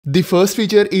The first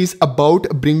feature is about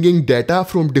bringing data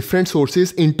from different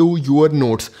sources into your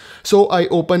notes. So I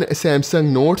open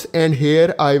Samsung Notes and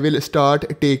here I will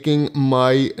start taking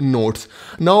my notes.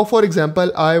 Now for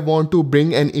example, I want to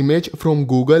bring an image from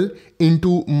Google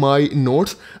into my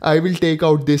notes. I will take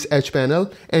out this H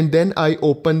panel and then I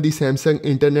open the Samsung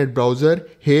internet browser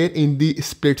here in the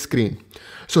split screen.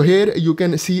 So here you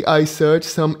can see I search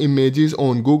some images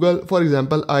on Google. For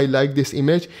example, I like this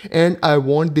image and I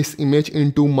want this image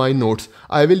into my notes.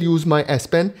 I will use my S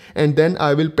Pen and then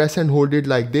I will press and hold it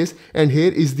like this, and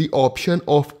here is the option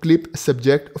of clip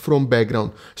subject from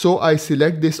background. So I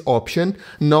select this option.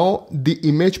 Now the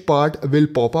image part will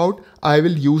pop out. I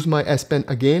will use my S Pen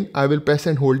again. I will press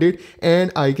and hold it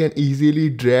and I can easily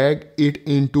drag it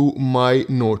into my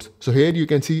notes. So here you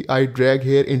can see I drag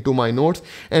here into my notes,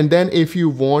 and then if you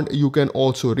want you can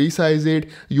also resize it,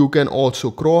 you can also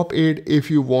crop it.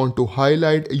 If you want to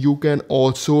highlight, you can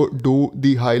also do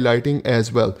the highlighting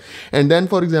as well. And then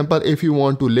for example, if you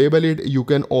want to label it, you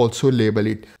can also label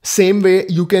it. Same way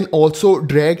you can also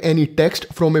drag any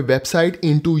text from a website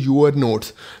into your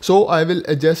notes. So I will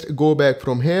just go back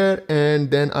from here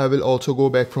and then I will also go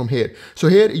back from here. So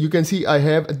here you can see I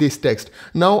have this text.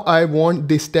 Now I want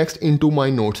this text into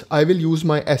my notes. I will use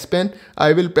my S Pen.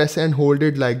 I will press and hold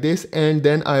it like this, and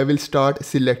then I will start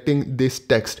selecting this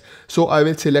text. So I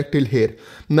will select till here.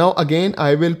 Now again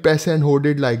I will press and hold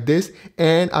it like this,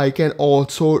 and I can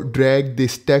also drag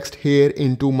this text here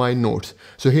into my notes.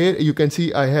 So here you can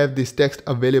see I have this text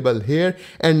available here,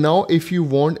 and now if you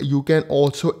want you can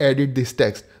also edit this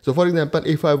text. So for example,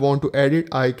 if I want to edit,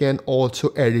 I can also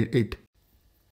edit it.